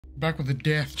Back with the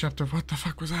death chapter. What the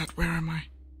fuck was that? Where am I?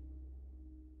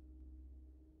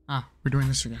 Ah, we're doing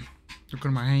this again. Look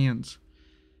at my hands.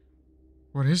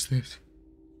 What is this?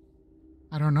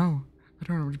 I don't know.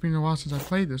 It's been a while since I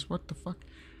played this. What the fuck?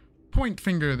 Point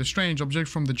finger. The strange object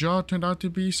from the jar turned out to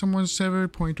be someone's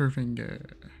severed pointer finger.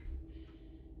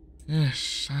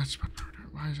 Yes, that's what...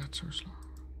 Why is that so slow?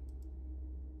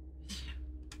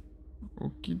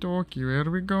 Okie dokie, where are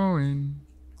we going?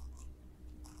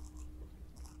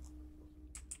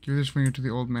 Give this finger to the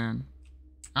old man.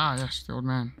 Ah, yes, the old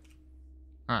man.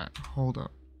 Alright, hold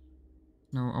up.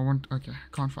 No, I want... Okay,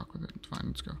 I can't fuck with it. It's fine,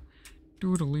 let's go.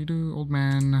 Doodly-doo, old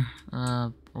man.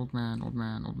 Old man.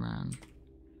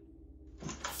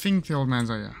 Think the old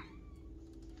man's out, yeah.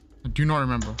 I do not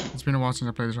remember. It's been a while since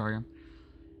I played this again.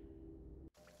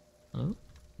 Hello?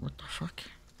 What the fuck?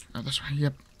 Oh, that's right,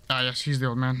 yep. Ah, yes, he's the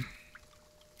old man.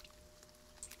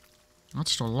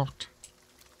 That's still locked.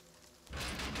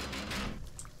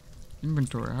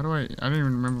 Inventory. How do I didn't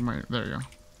even remember my... There you go.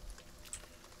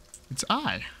 It's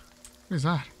I. What is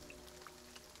that?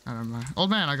 I don't know. Old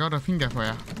man, I got a finger for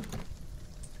you.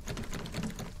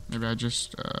 Maybe I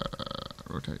just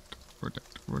rotate.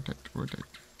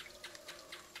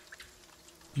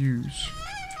 Use.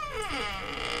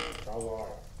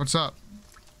 What's up?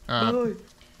 So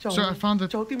I found the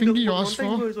finger you asked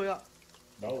for.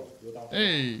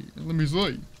 Hey, let me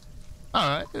see.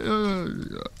 Alright.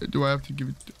 Do I have to give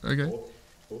it? Okay.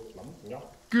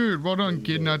 Good, well done,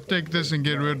 kid. Now take this and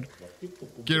get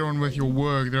on with your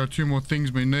work. There are 2 more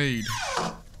things we need.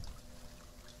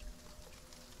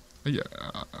 Yeah.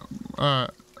 I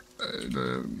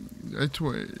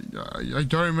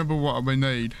don't remember what we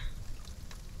need.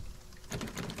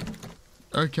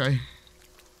 Okay.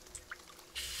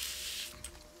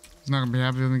 He's not gonna be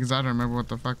happy with me because I don't remember what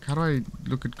the fuck. How do I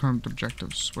look at current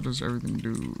objectives? What does everything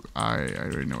do? I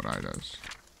already know what I does.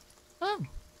 Oh,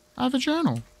 I have a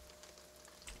journal.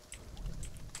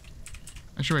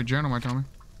 Actually, a journal might tell me.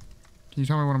 Can you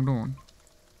tell me what I'm doing?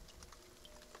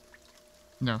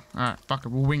 No. Alright, fuck it.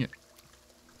 We'll wing it.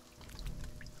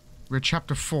 We're at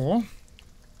chapter 4.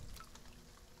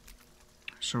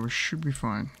 So we should be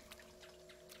fine.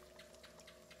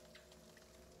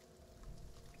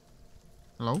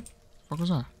 Hello? What the fuck was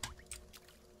that?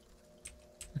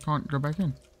 I can't go back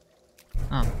in.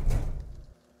 Oh.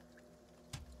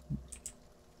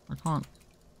 I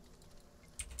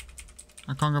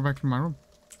can't go back to my room.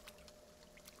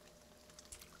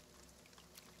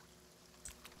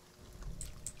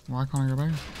 Why can't I go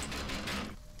back?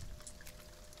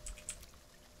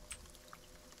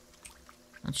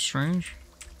 That's strange.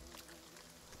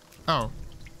 Oh.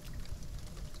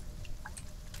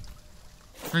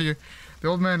 The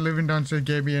old man living downstairs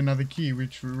gave me another key.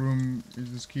 Which room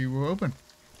is this key will open?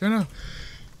 Don't know.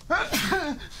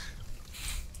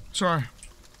 Sorry.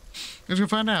 Let's go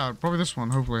find out. Probably this one,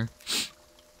 hopefully.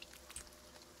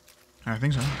 I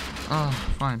think so. Oh,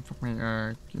 fine. Fuck me.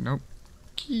 Nope.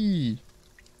 Key.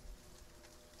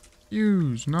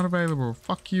 Use. Not available.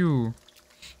 Fuck you.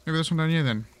 Maybe this one down here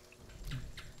then.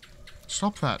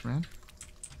 Stop that, man.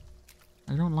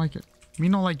 I don't like it. Me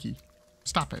no likey.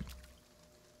 Stop it.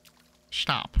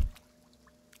 Stop.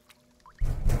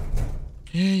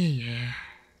 Yeah.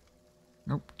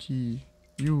 Nope. Key.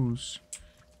 Use.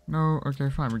 No. Okay,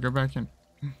 fine. We go back in.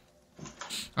 I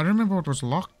don't remember what was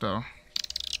locked, though.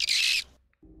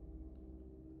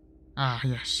 Ah,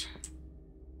 yes.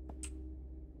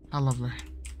 How lovely.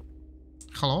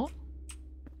 Hello?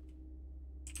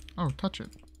 Oh, touch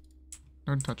it.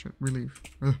 Don't touch it. Relieve.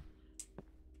 Ugh.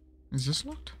 Is this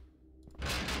locked?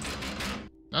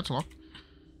 That's locked.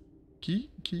 Key.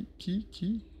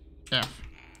 F.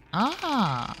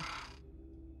 Ah!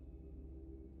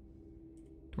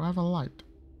 Do I have a light?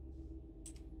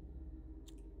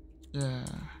 Yeah.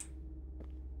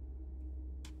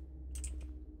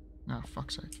 Oh,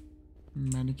 fuck's sake.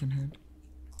 Mannequin head.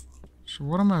 So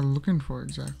what am I looking for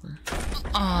exactly?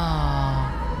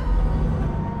 Ah!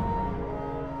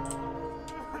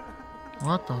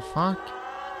 What the fuck?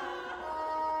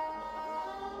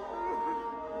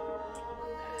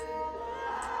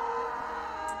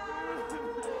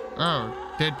 Oh,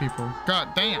 dead people.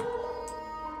 God damn!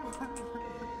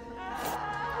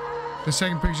 The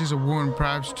second picture is a woman,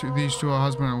 perhaps these two are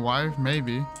husband and wife,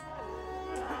 maybe.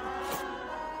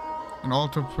 An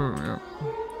altar for, yeah.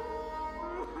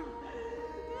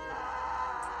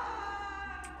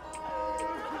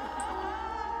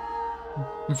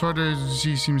 The photo you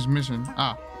see seems missing.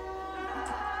 Ah.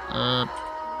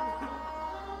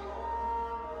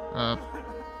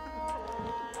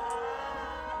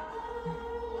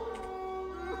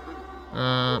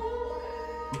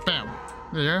 Bam.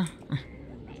 There you go.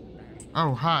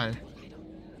 Oh, hi.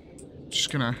 Just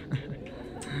gonna...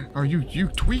 Oh, you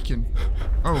tweaking.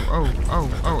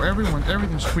 Oh,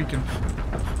 everything's tweaking.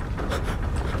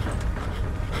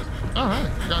 Oh, hey,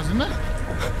 you guys in there?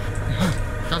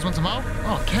 You guys want some help?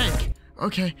 Oh, cake.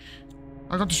 Okay.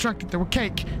 I got distracted. There were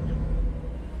cake.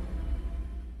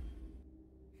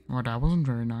 Well, that wasn't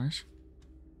very nice.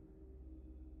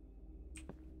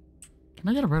 Can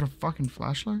I get a better fucking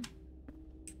flashlight?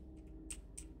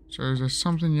 So is there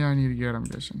something I need to get, I'm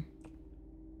guessing?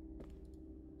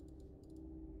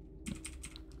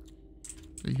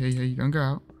 Hey, don't go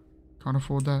out. Can't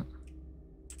afford that.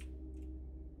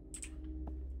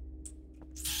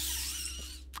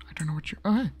 I don't know what you...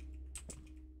 Oh, hey.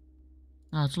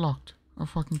 Ah, it's locked. Oh,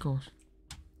 fucking course.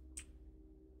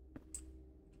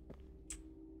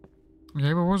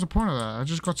 Okay, but what was the point of that? I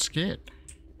just got scared.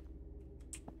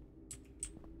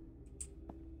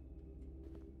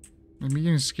 And me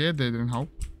getting scared there didn't help.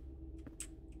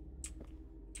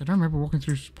 I don't remember walking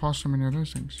through past so many of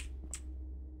those things.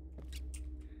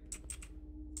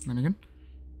 Mannequin?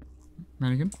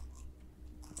 Mannequin?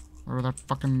 Whatever that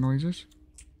fucking noise is.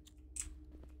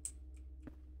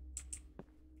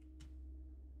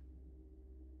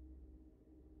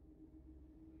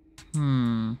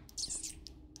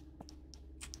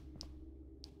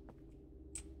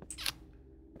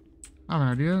 I have an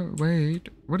idea. Wait.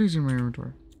 What is in my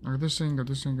inventory? I got this thing, got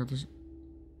this.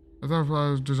 I thought it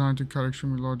was designed to cut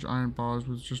extremely large iron bars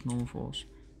with just normal force.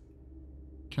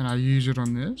 Can I use it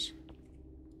on this?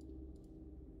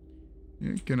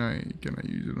 Yeah, can I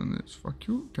use it on this? Fuck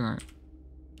you. Can I?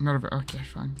 Not of it. Okay,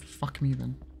 fine. Fuck me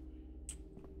then.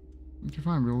 Okay,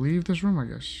 fine. We'll leave this room, I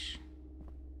guess.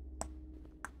 I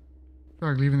feel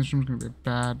like leaving this room is gonna be a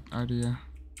bad idea.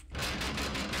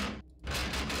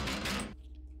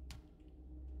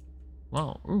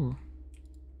 Wow. Ooh.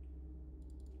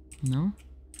 No?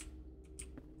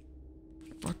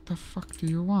 What the fuck do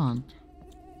you want?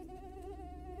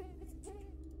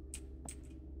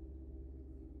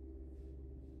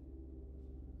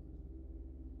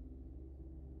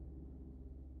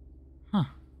 Huh.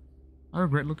 I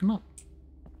regret looking up.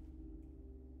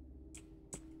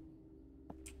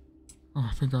 Oh,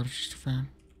 thank God it's just a fan.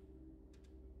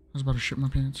 I was about to shit my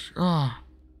pants. Ah.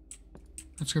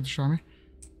 That scared the shit out of me.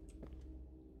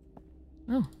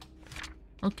 Oh.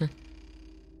 Okay.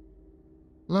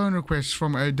 Loan request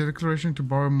from a declaration to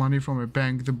borrow money from a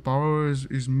bank. The borrower is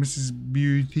Mrs.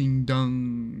 Buting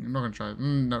Dung. I'm not gonna try it.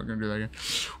 Not gonna do that again.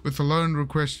 With a loan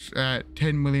request at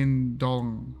 $10 million.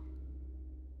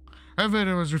 However,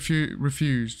 it was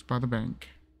refused by the bank.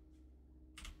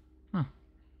 Huh.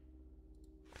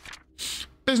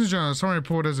 Business Journal summary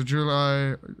report as of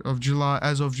July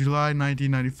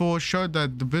 1994 showed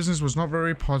that the business was not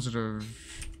very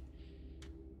positive.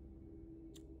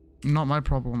 Not my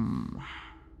problem.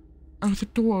 Oh, the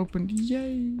door opened.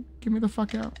 Yay. Get me the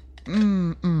fuck out.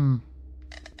 I'm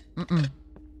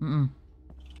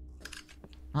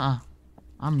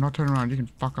not turning around. You can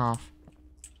fuck off.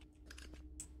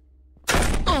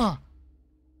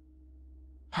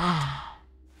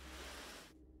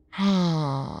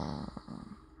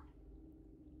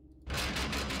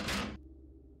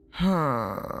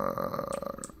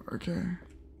 Okay.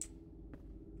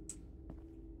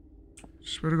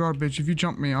 Swear to God, bitch, if you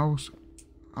jump me, I will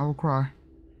cry.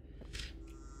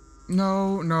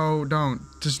 No, don't.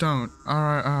 Just don't.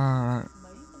 Alright.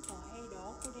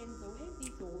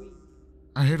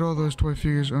 I hate all those toy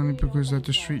figures only because that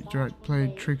the street rat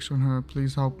played tricks on her.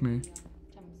 Please help me.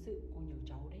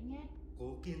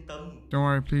 Don't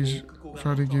worry, please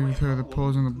try to give her the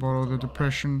pills in the bottle. The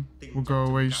depression will go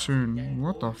away soon.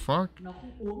 What the fuck?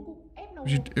 I'm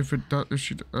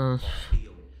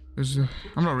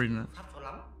not reading it.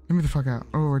 Let me the fuck out.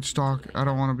 Oh, it's dark. I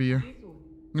don't want to be here.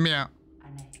 Let me out.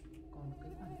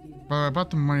 But about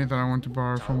the money that I want to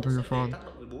borrow from your father,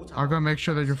 I gotta make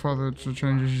sure that your father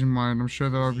changes his mind. I'm sure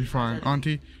that I'll be fine.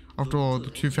 Auntie, after all, the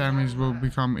two families will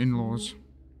become in-laws.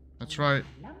 That's right.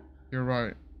 You're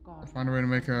right. I'll find a way to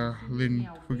make Lynn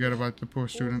forget about the poor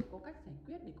student.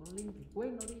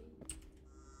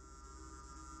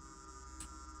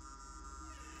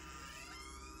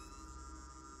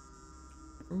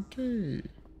 Okay.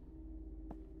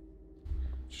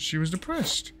 So she was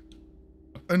depressed.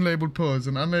 Unlabeled pills.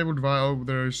 An unlabeled vial.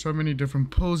 There are so many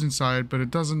different pills inside, but it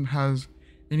doesn't have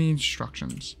any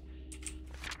instructions.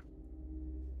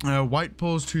 White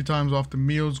pills 2 times after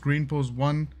meals. Green pills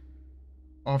 1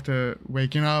 after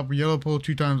waking up. Yellow pill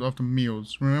 2 times after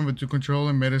meals. Remember to control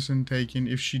the medicine taken.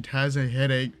 If she has a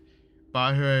headache,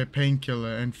 buy her a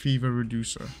painkiller and fever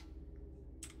reducer.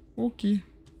 Okay.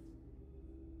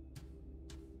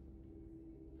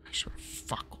 I swear,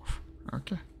 fuck off.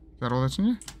 Okay. Is that all that's in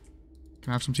here?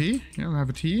 Can I have some tea? You know, have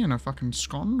a tea and a fucking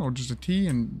scone, or just a tea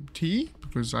and tea?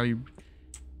 Because I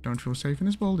don't feel safe in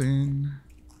this building.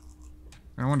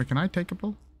 I wonder, can I take a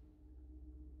pill?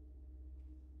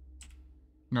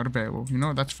 Not available. You know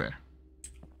what? That's fair.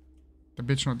 The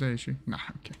bitch not there, is she? Nah,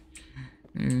 okay.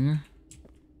 Yeah.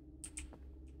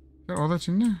 Is that all that's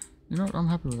in there? You know what? I'm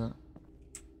happy with that.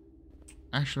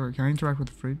 Actually, can I interact with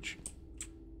the fridge?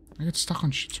 I get stuck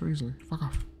on shit so easily. Fuck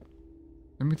off.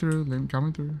 Let me through. Let me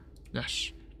come through.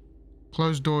 Yes.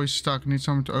 Closed door is stuck. Need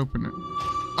someone to open it.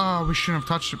 Oh, we shouldn't have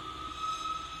touched it.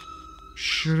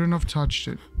 Shouldn't have touched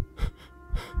it.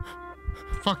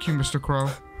 Fuck you, Mr. Crow.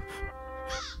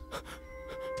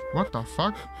 What the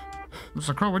fuck?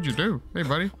 Mr. Crow, what'd you do? Hey,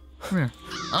 buddy. Come here.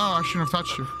 Oh, I shouldn't have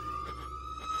touched you.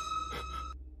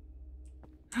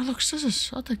 Oh, look,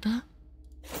 scissors. I'll take that.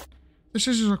 The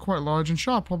scissors are quite large and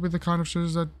sharp. Probably the kind of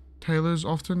scissors that tailors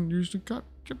often use to cut.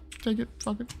 Take it.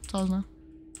 Fuck it. It's ours now.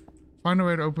 Find a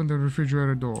way to open the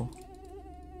refrigerator door.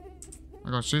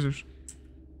 I got scissors.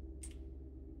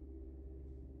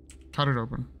 Cut it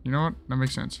open. You know what? That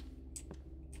makes sense.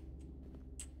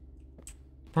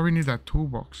 Probably need that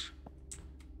toolbox.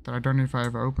 That I don't know if I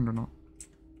ever opened or not.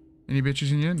 Any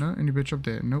bitches in here? No. Any bitch up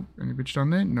there? Nope. Any bitch down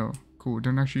there? No. Cool.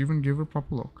 Didn't actually even give a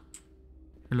proper look.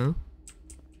 Hello?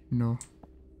 No.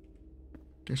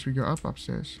 Guess we go up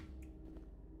upstairs.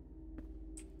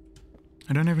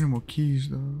 I don't have any more keys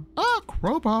though. Ah,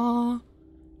 crowbar!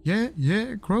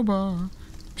 Yeah, crowbar.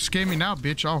 Scare me now,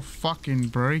 bitch. I'll fucking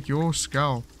break your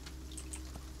skull.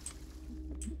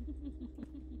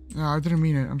 No, I didn't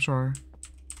mean it. I'm sorry.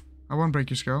 I won't break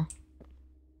your skull.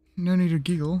 No need to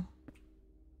giggle.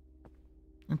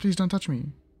 And please don't touch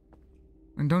me.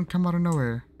 And don't come out of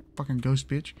nowhere. Fucking ghost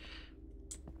bitch.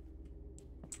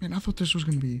 Man, I thought this was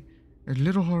gonna be a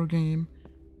little horror game.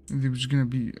 And it was gonna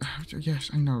be... Yes,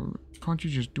 I know. Can't you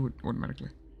just do it automatically?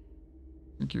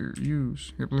 Thank you.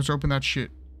 Use. Yep, let's open that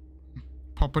shit.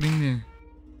 Pop it in there.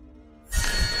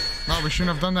 No, we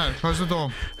shouldn't have done that. Close the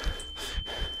door.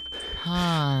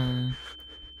 Hi.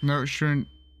 No, shouldn't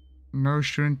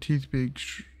teeth be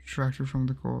extracted from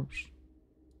the corpse.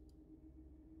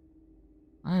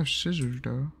 I have scissors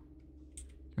though.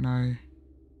 Can I?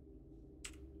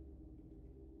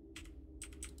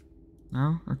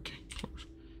 No? Okay, close.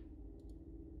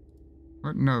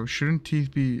 What? No, shouldn't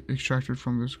teeth be extracted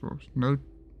from this corpse? No.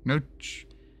 Okay.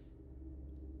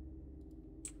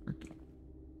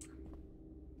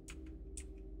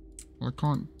 Well, I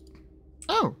can't.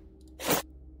 Oh!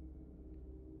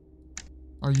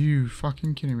 Are you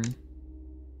fucking kidding me?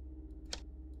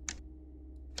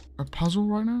 A puzzle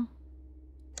right now?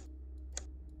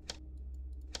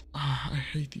 Ah, I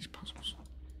hate these puzzles.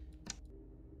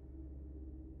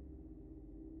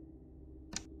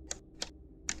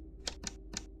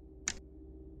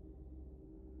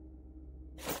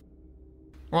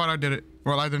 Well, I did it.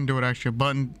 Well, I didn't do it actually. A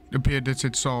button appeared that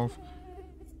said solve.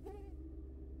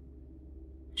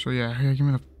 So yeah, here, give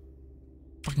me the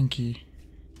fucking key.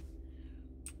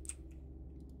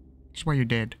 That's why you're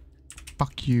dead.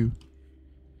 Fuck you.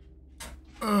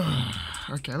 Ugh.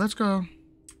 Okay, let's go.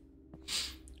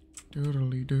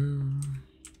 Doodly doo.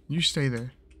 You stay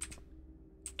there.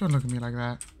 Don't look at me like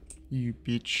that. You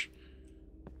bitch.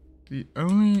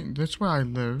 That's where I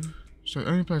live. So the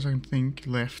only place I can think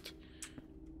left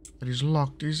that is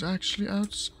locked is actually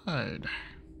outside.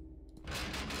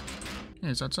 Yeah,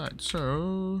 it's outside.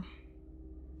 So...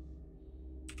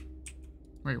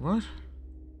 Wait, what?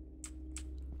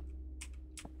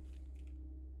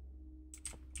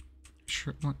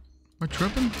 What? Am I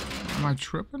tripping? Am I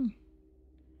tripping?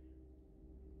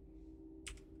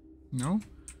 No?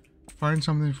 Find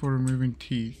something for removing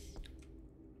teeth.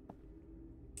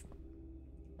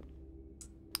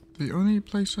 The only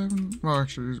place I haven't... Well,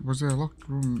 actually, was there a locked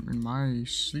room in my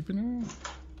sleeping area?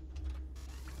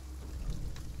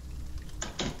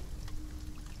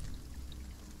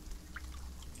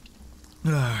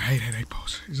 Hey,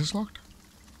 pause. Is this locked?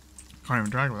 Can't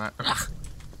even drag with that.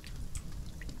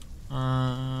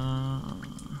 Ugh.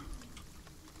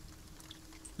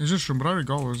 It's this room, but I already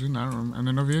got what was in that room. And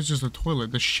then over here's just a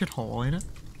toilet. The shithole, ain't it?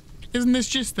 Isn't this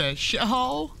just a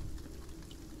shithole?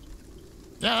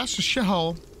 Yeah, that's a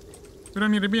shithole. We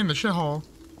don't need to be in the shithole.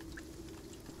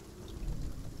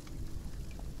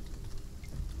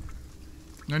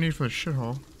 No need for the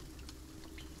shithole.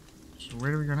 So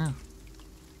where do we go now?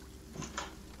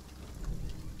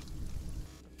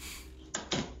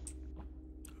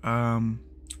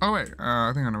 Oh wait,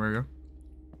 I think I know where we go.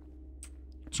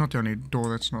 It's not the only door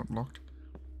that's not locked.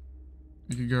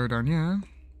 You could go down here.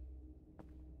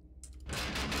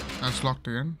 That's locked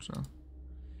again, so.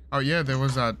 Oh yeah, there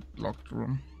was that locked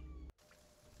room.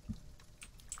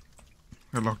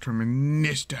 A locked room in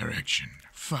this direction.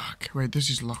 Fuck. Wait, this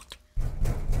is locked.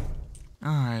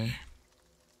 I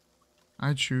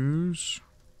choose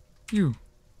you.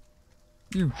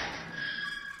 You.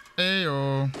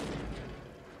 Ayo.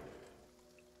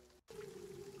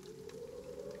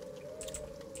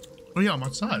 Oh yeah, I'm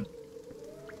outside.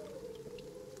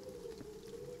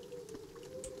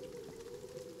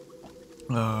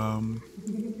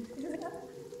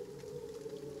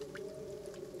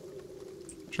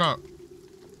 Shut up.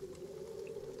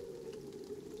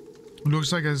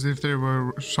 Looks like as if there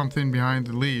were something behind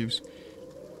the leaves.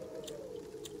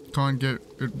 Can't get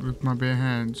it with my bare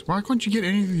hands. Why can't you get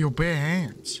anything with your bare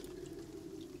hands?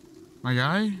 My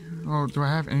guy? Oh, do I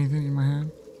have anything in my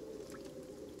hand?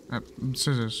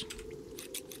 Scissors.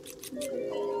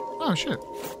 Oh shit.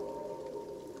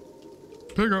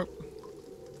 Pick up.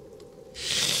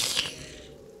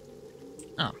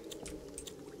 Oh.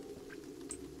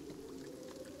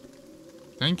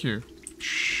 Thank you.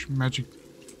 Shh, magic.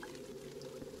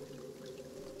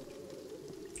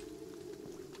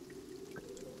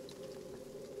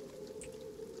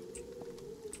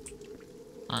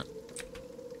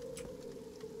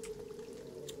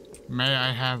 May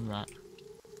I have that?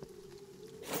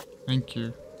 Thank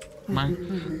you. My.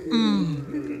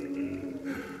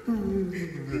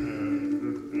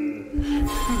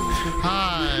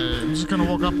 Hi. I'm just gonna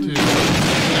walk up to you.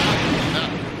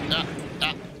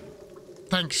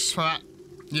 Thanks for that,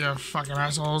 you fucking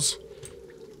assholes.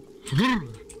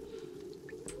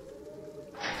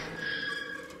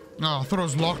 Oh, I thought it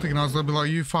was locked again. I was gonna be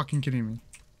like, you fucking kidding me?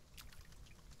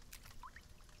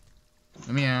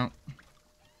 Let me out.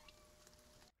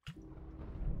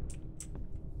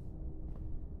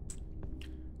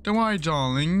 Don't worry,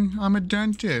 darling. I'm a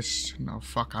dentist. No,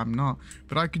 fuck, I'm not.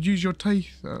 But I could use your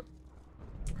teeth.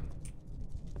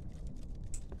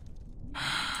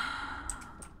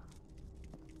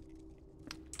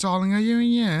 Darling, are you in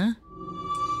here?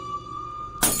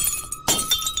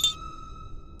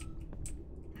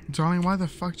 Darling, why the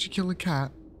fuck did you kill a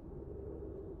cat?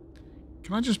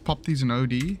 Can I just pop these in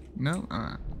OD? No?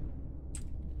 Alright.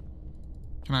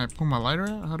 Can I pull my lighter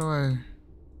out? How do I...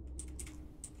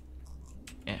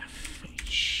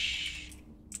 F-H.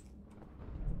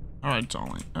 Alright,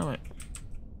 darling. Alright.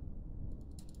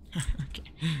 Okay.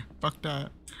 Fuck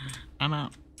that. I'm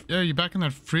out. Yeah, you back in that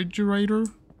refrigerator?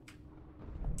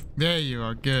 There you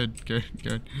are. Good, good,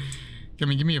 good. Give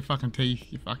me your fucking teeth,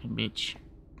 you fucking bitch.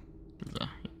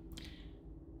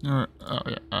 Oh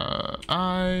yeah.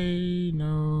 I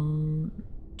know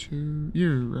to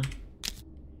you.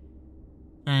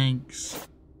 Thanks.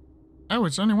 Oh,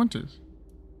 it's only one tooth.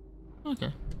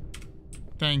 Okay.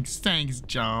 Thanks,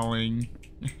 darling.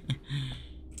 Wait,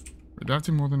 do I have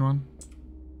to more than one?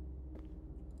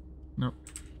 Nope.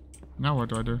 Now what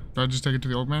do I do? Do I just take it to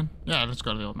the old man? Yeah, let's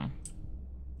go to the old man.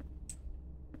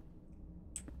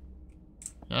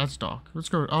 Yeah, that's dark. Let's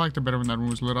go. I liked it better when that room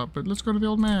was lit up, but let's go to the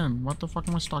old man. What the fuck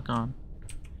am I stuck on?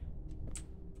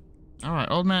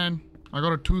 Alright, old man. I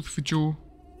got a tooth for you.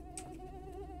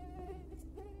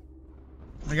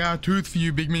 I got a tooth for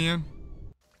you, big man.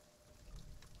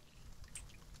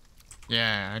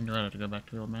 Yeah, I knew I had to go back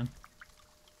to the old man.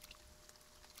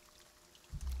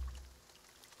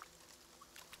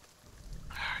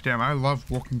 Damn, I love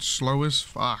walking slow as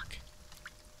fuck.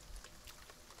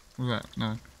 What's that?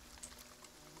 No.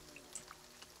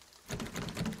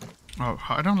 Oh,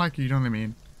 I don't like you, don't let me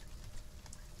in.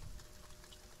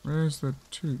 Where's the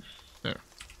tooth? There.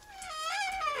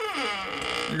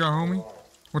 You go, homie.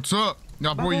 What's up?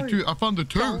 I brought you tooth. I found the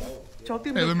tooth.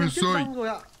 Hey, let me see.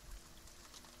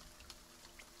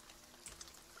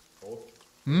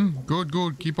 Good,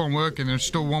 good. Keep on working. There's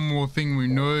still one more thing we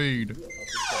need.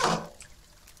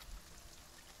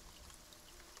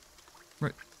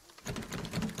 Wait.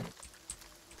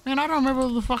 Man, I don't remember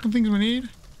the fucking things we need.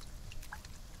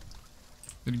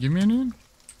 Did it give me anything?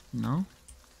 No.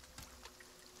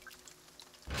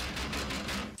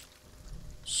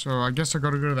 So I guess I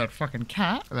gotta go to that fucking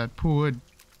cat. That poor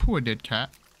dead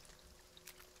cat.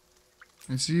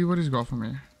 And see what he's got for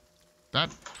me.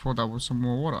 Thought that was some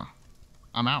more water.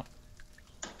 I'm out.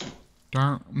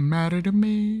 Don't matter to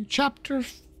me. Chapter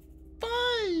 5.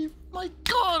 My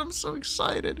God, I'm so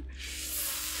excited.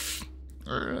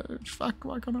 Fuck,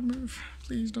 why can't I move?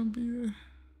 Please don't be there.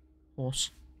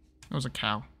 Horse. That was a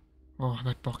cow. Oh,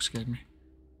 that box scared me.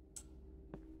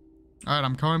 Alright,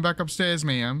 I'm coming back upstairs,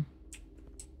 ma'am.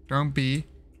 Don't be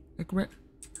a grit.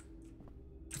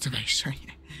 It's a vase.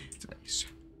 It's a vase.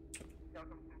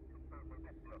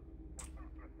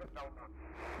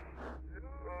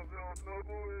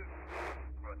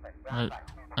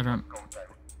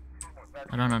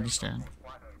 I don't understand.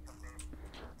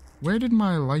 Where did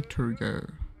my lighter go?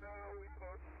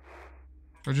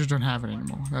 I just don't have it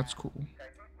anymore. That's cool.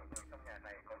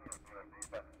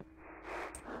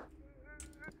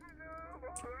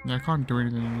 Yeah, I can't do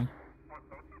anything anymore.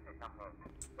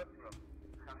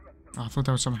 Oh, I thought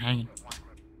there was someone hanging.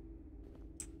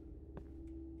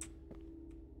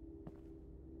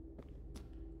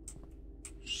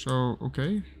 So,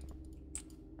 okay.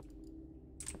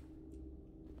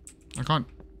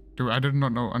 I did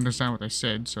not understand what they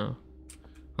said, so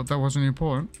hope that wasn't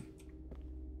important.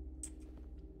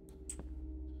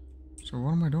 So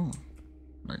what am I doing?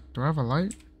 Like, do I have a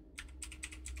light?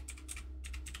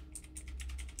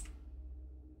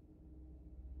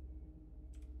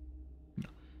 No.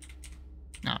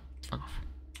 Nah, fuck off.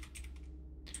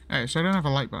 Hey, so I don't have a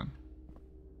light button.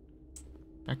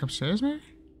 Back upstairs, maybe?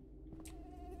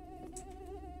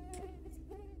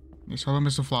 Yes, hello,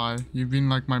 Mr. Fly. You've been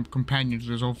like my companion to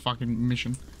this whole fucking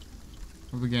mission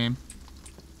of the game.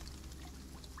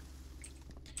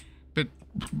 But,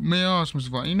 may I ask, Mr.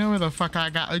 Fly, you know where the fuck I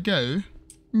gotta go?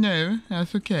 No,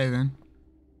 that's okay then.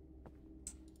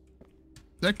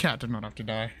 That cat did not have to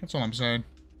die. That's all I'm saying.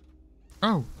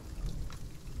 Oh.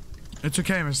 It's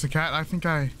okay, Mr. Cat. I think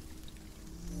I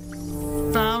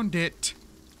found it.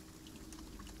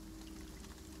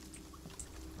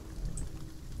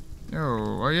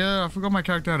 Oh yeah, I forgot my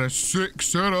character had a sick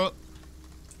setup.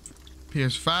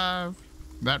 PS5,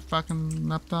 that fucking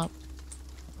laptop.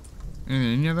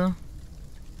 Anything in here though?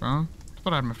 Phone? I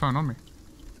thought I had my phone on me.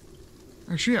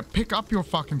 Actually, yeah, pick up your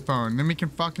fucking phone, then we can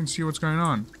fucking see what's going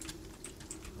on.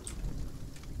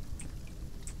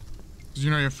 Cause you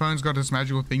know your phone's got this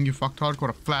magical thing you fucked hard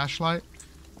called a flashlight.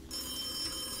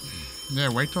 Yeah,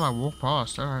 wait till I walk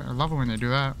past. Alright, I love it when they do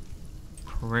that.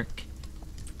 Prick.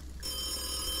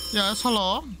 Yes,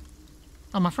 hello.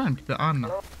 Oh, my friend, the Anna.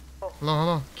 Hello,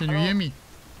 hello. Can you hear me?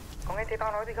 Yeah,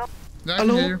 I can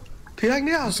hear you.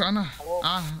 It's Anna.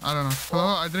 I don't know. Hello,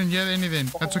 I didn't hear anything.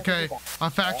 That's okay. I'll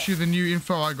fax you the new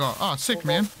info I got. Oh, sick,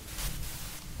 man.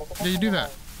 Yeah, you do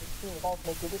that.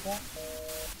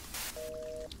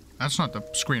 That's not the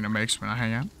screen it makes when I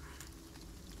hang out.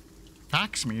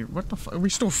 Fax me? What the fuck? Are we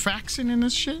still faxing in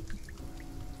this shit?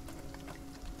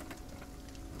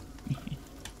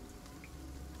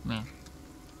 Man.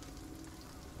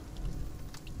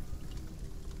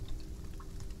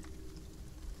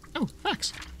 Oh,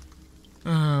 fax.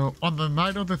 On the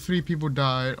night of the three people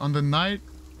died,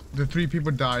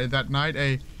 that night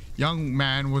a young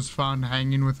man was found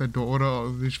hanging with a daughter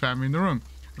of his family in the room.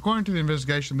 According to the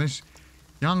investigation, this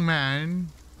young man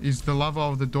is the lover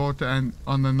of the daughter, and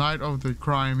on the night of the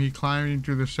crime, he climbed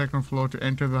into the second floor to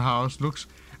enter the house. Looks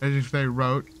as if they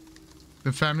wrote.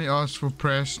 The family asked for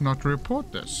press not to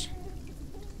report this.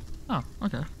 Oh,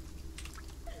 okay.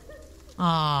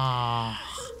 Ah.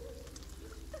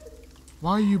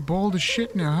 Why are you bald as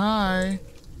shit now? Hi.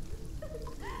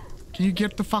 Can you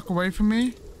get the fuck away from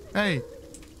me? Hey.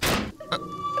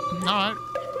 Alright.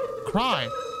 Cry.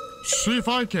 See if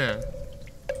I care.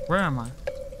 Where am I?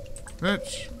 That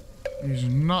is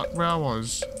not where I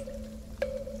was.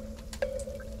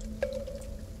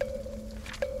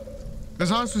 This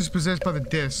house was possessed by the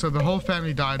death, so the whole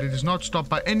family died. It is not stopped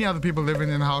by any other people living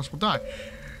in the house will die.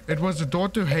 It was the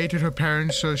daughter who hated her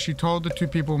parents, so she told the two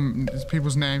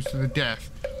people's names to the death.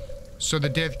 So the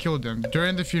death killed them.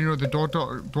 During the funeral, the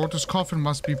daughter's coffin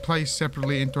must be placed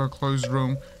separately into a closed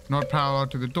room, not parallel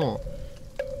to the door.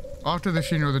 After the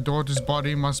funeral, the daughter's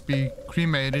body must be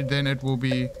cremated, then it will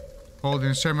be held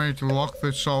in a ceremony to lock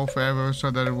the soul forever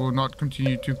so that it will not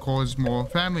continue to cause more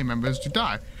family members to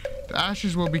die. The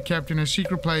ashes will be kept in a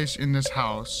secret place in this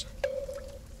house.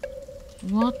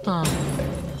 What the?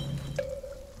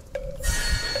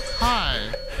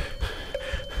 Hi.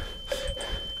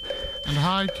 And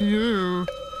hi to you.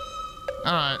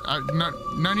 Alright,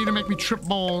 no need to make me trip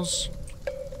balls.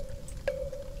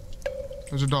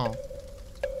 There's a doll.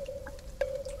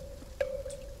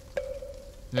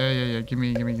 Yeah. Give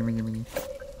me.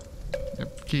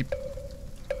 Yep, keep.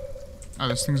 Oh,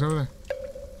 this thing's over there.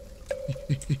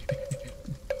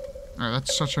 Alright,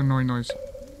 that's such an annoying noise.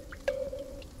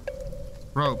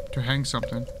 Rope to hang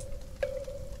something.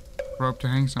 Rope to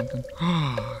hang something.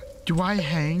 Do I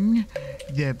hang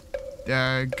the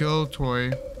girl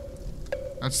toy?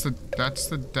 That's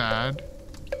the dad.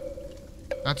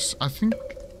 That's, I think.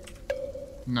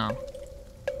 No.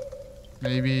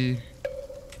 Maybe.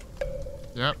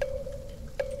 Yep.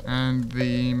 And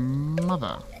the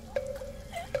mother.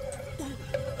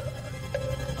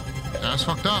 That's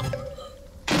fucked up.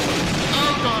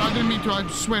 Oh god, I didn't mean to, I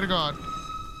swear to god.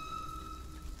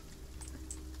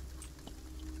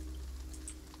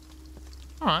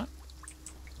 Alright.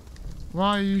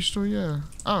 Why are you still here?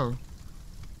 Oh.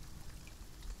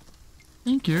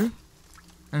 Thank you.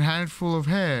 And a handful of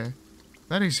hair.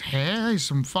 That is hair? That is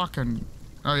some fucking...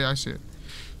 Oh yeah, I see it.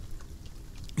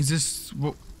 Is this...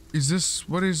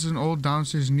 What is an old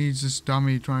downstairs needs this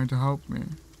dummy trying to help me?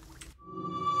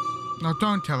 No,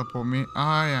 don't teleport me.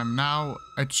 I am now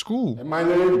at school. Em Mai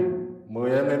Linh,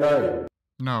 mời em lên đây.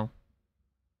 No.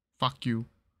 Fuck you.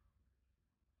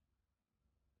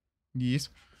 Yes.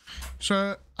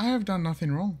 So, I have done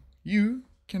nothing wrong. You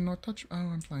cannot touch... Oh,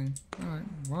 I'm playing. Alright.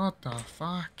 What the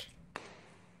fuck?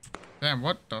 Damn,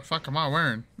 what the fuck am I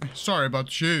wearing? Sorry about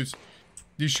the shoes.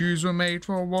 These shoes were made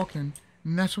for walking.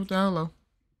 And that's what the hello.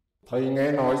 Thầy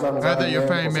nghe nói rằng gia đình em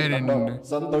có sự tác động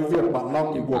dẫn tới việc bạn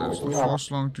Long bị buộc phải thôi học.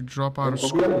 Forced Long to drop out Em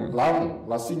of có biết school. Long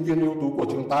là sinh viên ưu tú của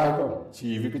trường ta hay không?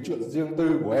 Chỉ vì cái chuyện riêng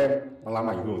tư của em mà làm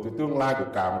ảnh hưởng tới tương lai của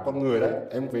cả một con người đấy.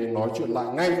 Em về nói chuyện lại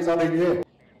ngay với gia đình đi.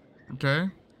 Okay.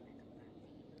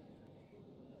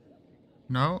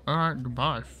 No? Alright,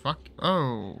 goodbye. Fuck.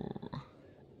 Oh.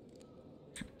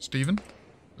 Stephen?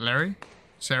 Larry?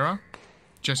 Sarah?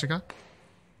 Jessica?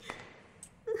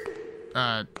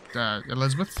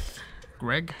 Elizabeth?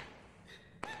 Greg?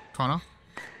 Connor?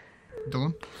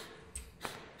 Dylan?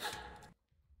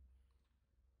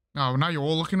 Oh, now you're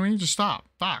all looking at me? Just stop.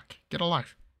 Fuck. Get a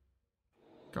life.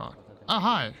 God. Oh,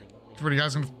 hi. What, are you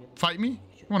guys gonna fight me?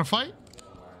 You wanna fight?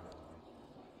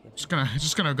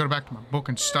 Just gonna go back to my book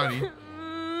and study.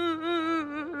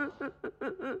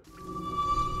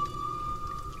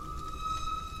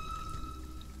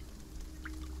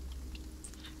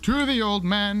 To the old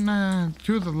man,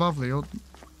 to the lovely old...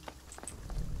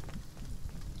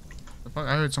 The fuck?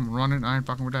 I heard someone running. I ain't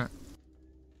fucking with that.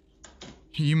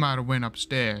 You might have went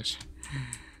upstairs.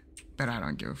 But I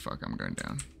don't give a fuck. I'm going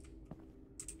down.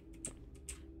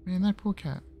 Man, that poor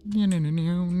cat. No.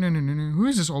 Who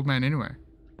is this old man anyway?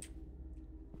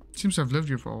 Seems to have lived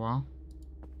here for a while.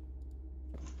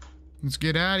 Let's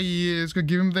get out of here. Let's go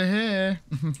give him the hair.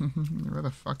 Where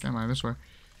the fuck am I? This way.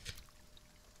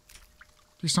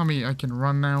 Please tell me I can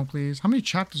run now, please. How many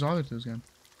chapters are there to this game?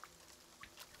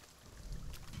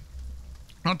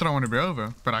 Not that I want it to be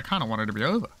over, but I kind of want it to be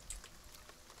over.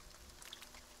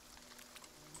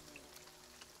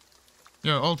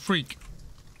 Yo, old freak.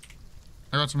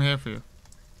 I got some hair for you.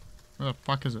 Where the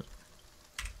fuck is it?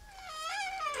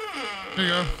 There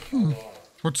you go.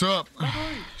 What's up?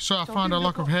 So I found a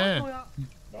lock of hair.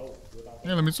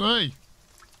 Yeah, let me see.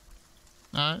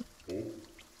 Alright.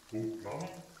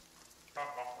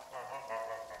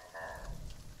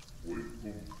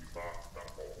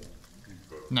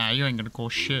 Nah, you ain't gonna call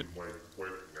shit.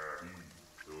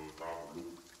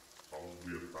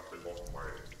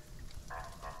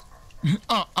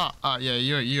 Yeah,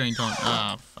 you ain't going.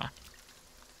 Fuck.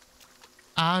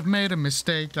 I've made a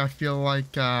mistake. I feel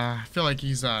like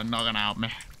he's not gonna help me.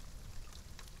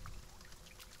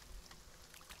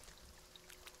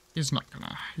 He's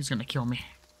gonna kill me.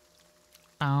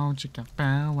 Bow chicka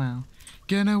bow wow.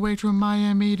 Gonna wait for my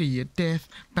immediate death.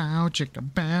 Bow chicka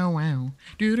bow wow.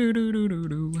 Do do do do do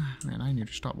do. Man, I need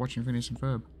to stop watching Phineas and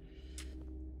Ferb.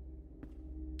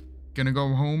 Gonna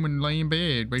go home and lay in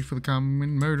bed. Wait for the come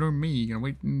and murder me. Gonna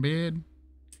wait in bed.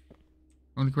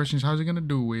 Only question is how's he gonna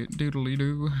do it? Doodly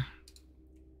doo.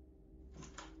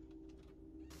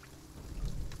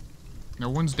 No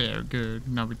one's there. Good.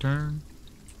 Now return.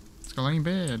 Let's go lay in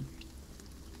bed.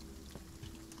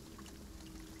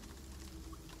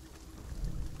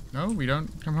 No, we don't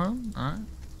come home? Alright.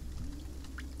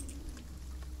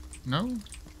 No?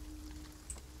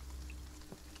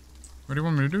 What do you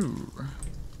want me to do?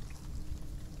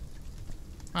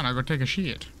 Man, I go take a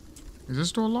shit. Is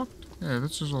this door locked? Yeah,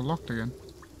 this is all locked again.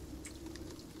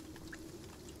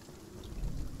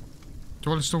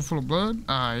 Toilet's still full of blood?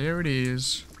 Ah, here it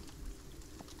is.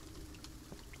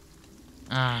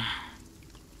 Ah.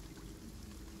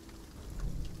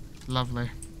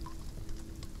 Lovely.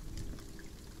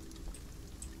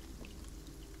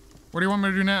 What do you want me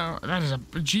to do now? That is a...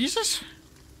 Jesus?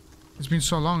 It's been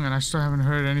so long and I still haven't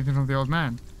heard anything from the old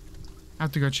man. I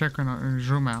have to go check on his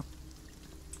room out.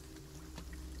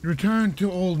 Return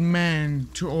to old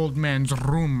man's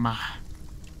room.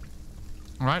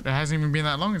 Alright, it hasn't even been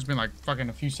that long. It's been like fucking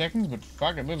a few seconds, but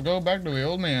fuck it. Let's go back to the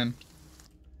old man.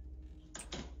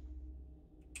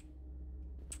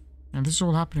 And this is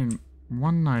all happening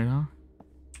one night, huh?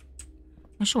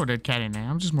 I saw a dead cat in there.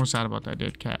 I'm just more sad about that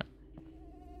dead cat.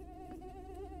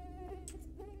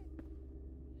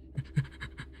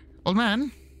 Old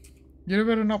man, you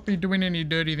better not be doing any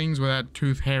dirty things with that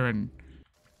tooth, hair, and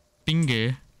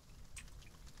finger.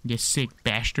 You sick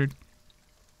bastard.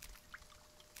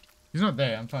 He's not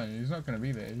there, I'm telling you. He's not gonna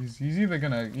be there. He's either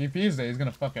gonna, if he is there, he's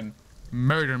gonna fucking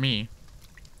murder me.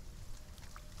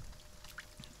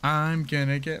 I'm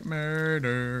gonna get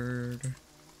murdered.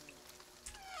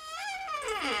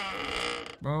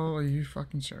 Well, are you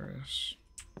fucking serious?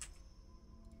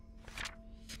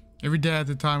 Every day at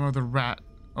the time of the rat,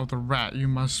 you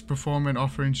must perform an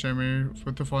offering ceremony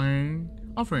for the following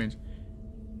offerings.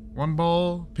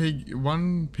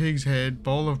 One pig's head,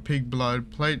 bowl of pig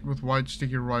blood, plate with white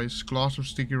sticky rice, glass of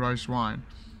sticky rice wine.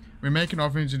 We make an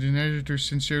offering to the nature to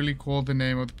sincerely call the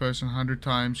name of the person 100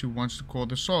 times who wants to call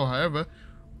the soul. However,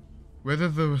 whether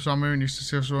the summon is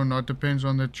successful or not depends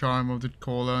on the charm of the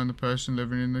caller and the person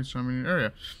living in the summoning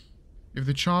area. If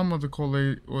the charm of the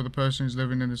caller or the person who's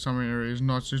living in the summoning area is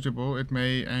not suitable, it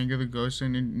may anger the ghost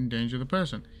and endanger the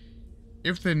person.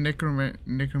 If the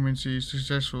necromancy is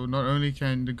successful, not only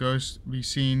can the ghost be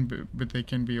seen, but they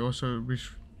can be also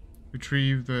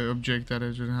retrieve the object that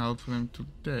has been held for them to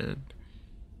the dead.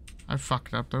 I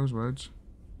fucked up those words.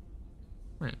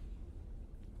 Wait.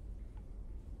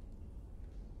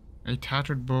 A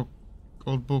tattered book,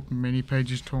 old book, many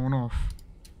pages torn off.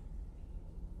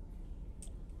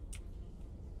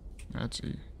 Let's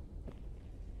see.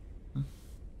 Huh?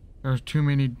 There are too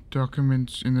many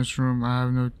documents in this room.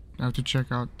 I have to check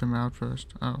them out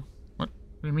first. Oh, what?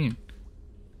 What do you mean?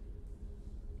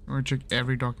 I want to check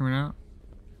every document out.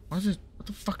 What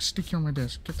the fuck's sticky on my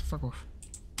desk? Get the fuck off.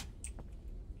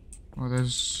 Oh,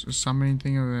 there's a summoning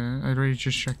thing over there. I already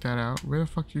just checked that out. Where the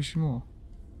fuck do you see more?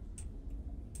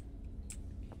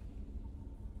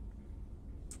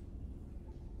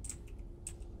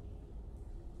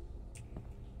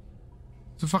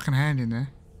 There's a fucking hand in there.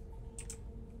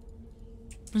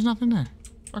 There's nothing there.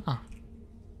 Fuck off.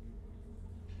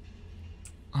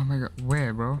 Oh my god,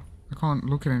 where, bro? I can't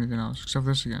look at anything else except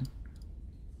this again.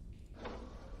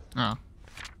 Oh.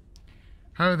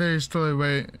 However, there is still a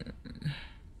way.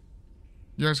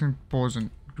 You guys can pause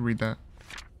and read that.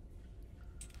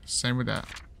 Same with that.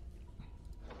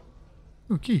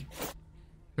 Oh, key.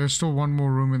 There's still one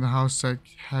more room in the house that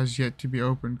has yet to be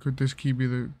opened. Could this key be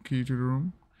the key to the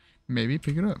room? Maybe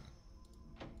pick it up.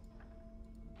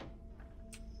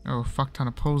 Oh, fuck ton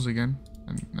of pulls again.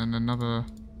 And another.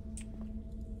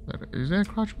 Is there a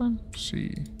crouch button?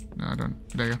 See. No, I don't.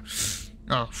 There you go.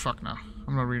 Oh, fuck no.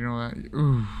 I'm not reading all that.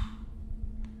 Ooh.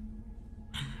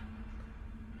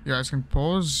 You guys can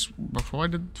pause before I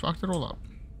fucked it all up.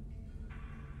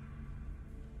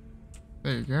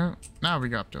 There you go. Now we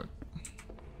got up to it.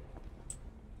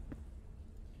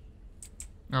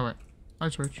 Oh wait.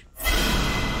 Light switch.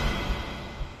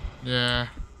 Yeah.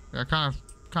 I kind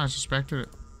of suspected it.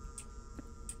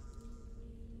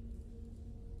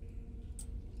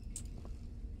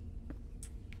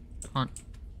 Can't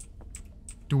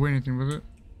do anything with it.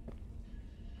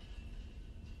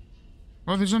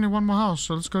 Well, there's only one more house,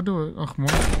 so let's go do it. Oh, come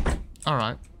on.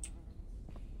 Alright.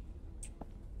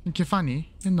 Think you're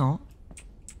funny? You're not.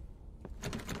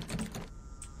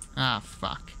 Ah,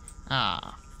 fuck.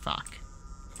 Ah, fuck.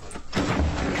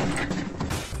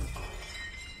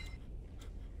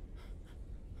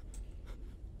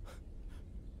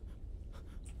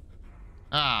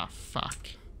 Ah, fuck.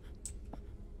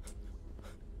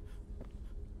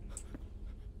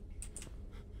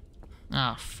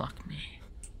 Ah, fuck me.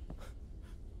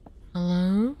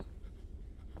 Hello?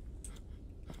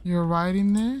 You're right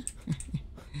in there?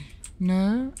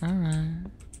 No?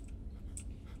 Alright.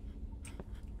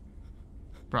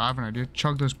 Bro, I have an idea.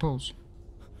 Chug those pulls.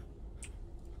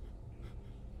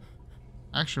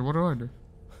 Actually, what do I do?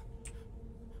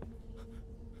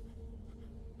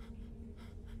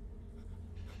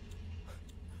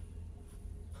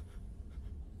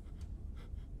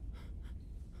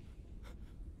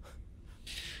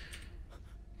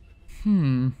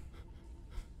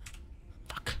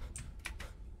 Fuck.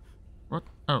 What?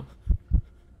 Oh.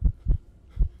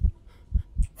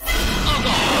 Oh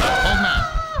god! Old man.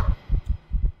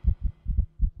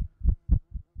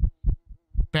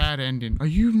 Bad ending. Are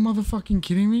you motherfucking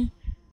kidding me?